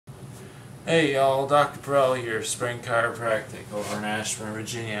Hey y'all, Dr. Perrell here, Spring Chiropractic over in Ashburn,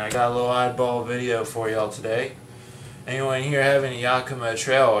 Virginia. I got a little oddball video for y'all today. Anyone here having a Yakima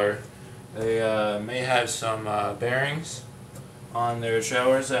trailer, they may have some bearings on their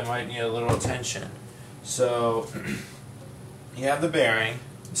trailers that might need a little attention. So, you have the bearing,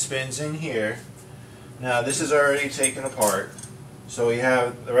 it spins in here. Now this is already taken apart. So we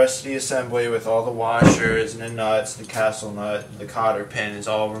have the rest of the assembly with all the washers and the nuts, the castle nut, the cotter pin is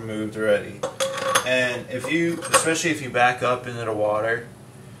all removed already. And especially if you back up into the water,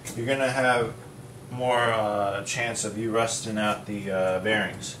 you're going to have more chance of you rusting out the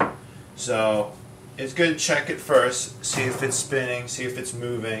bearings. So it's good to check it first, see if it's spinning, see if it's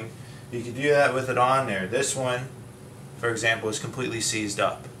moving. You can do that with it on there. This one, for example, is completely seized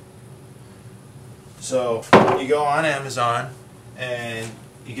up. So you go on Amazon and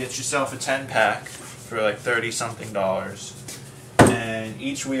you get yourself a 10-pack for like $30 something, and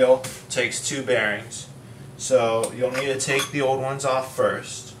each wheel takes 2 bearings. So you'll need to take the old ones off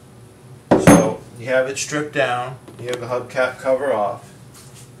first. So you have it stripped down, you have the hubcap cover off,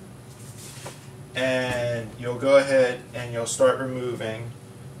 and you'll go ahead and you'll start removing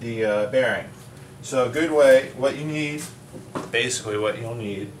the bearing. So a good way, basically what you'll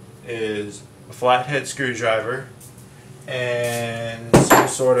need is a flathead screwdriver and some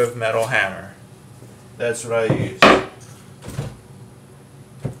sort of metal hammer. That's what I use.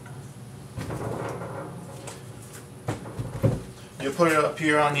 You'll put it up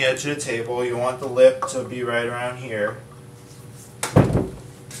here on the edge of the table. You want the lip to be right around here.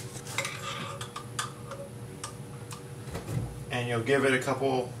 And you'll give it a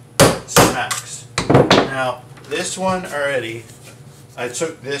couple smacks. Now, this one already, I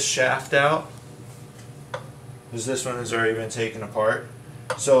took this shaft out, because this one has already been taken apart.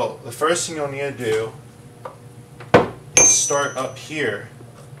 So the first thing you'll need to do is start up here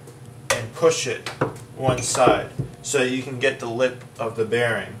and push it one side so you can get the lip of the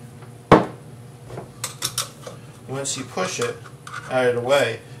bearing. Once you push it out of the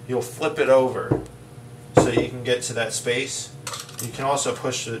way, you'll flip it over so you can get to that space. You can also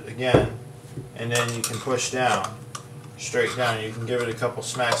push it again, and then you can push down, straight down. You can give it a couple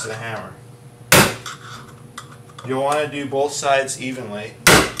smacks of the hammer. You'll want to do both sides evenly.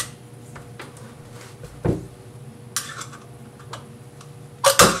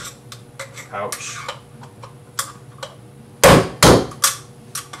 Ouch.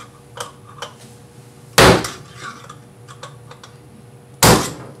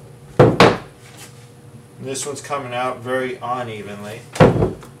 This one's coming out very unevenly.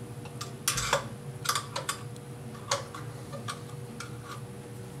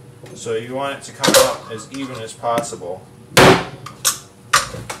 So you want it to come out as even as possible,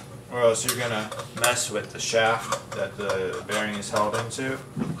 or else you're going to mess with the shaft that the bearing is held into.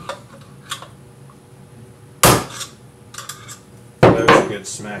 That was a good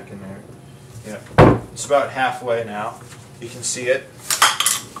smack in there. Yeah. It's about halfway now. You can see it.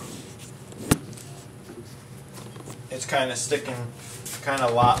 It's kind of sticking, kind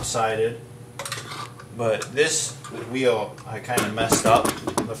of lopsided. But this wheel I kind of messed up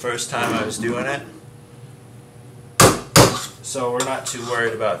the first time I was doing it. So we're not too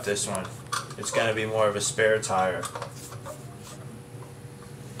worried about this one. It's going to be more of a spare tire.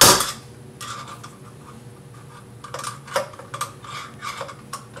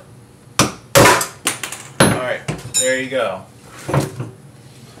 Alright, there you go.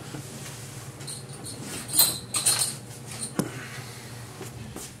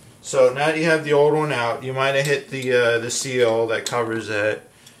 So now that you have the old one out, you might have hit the seal that covers it,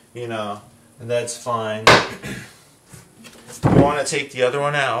 and that's fine. You want to take the other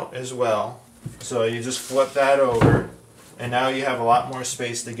one out as well. So you just flip that over, and now you have a lot more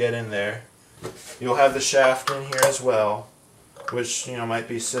space to get in there. You'll have the shaft in here as well, which might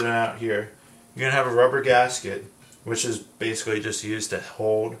be sitting out here. You're going to have a rubber gasket, which is basically just used to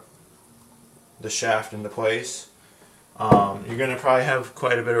hold the shaft into place. You're going to probably have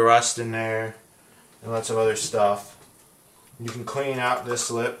quite a bit of rust in there and lots of other stuff. You can clean out this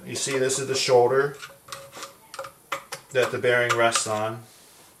lip. You see, this is the shoulder that the bearing rests on.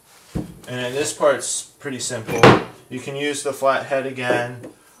 And then this part's pretty simple. You can use the flat head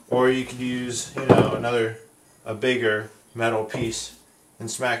again, or you could use, a bigger metal piece and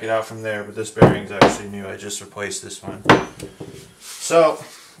smack it out from there. But this bearing's actually new. I just replaced this one. So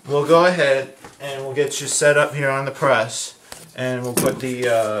we'll go ahead and we'll get you set up here on the press, and we'll put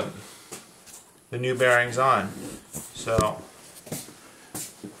the new bearings on. So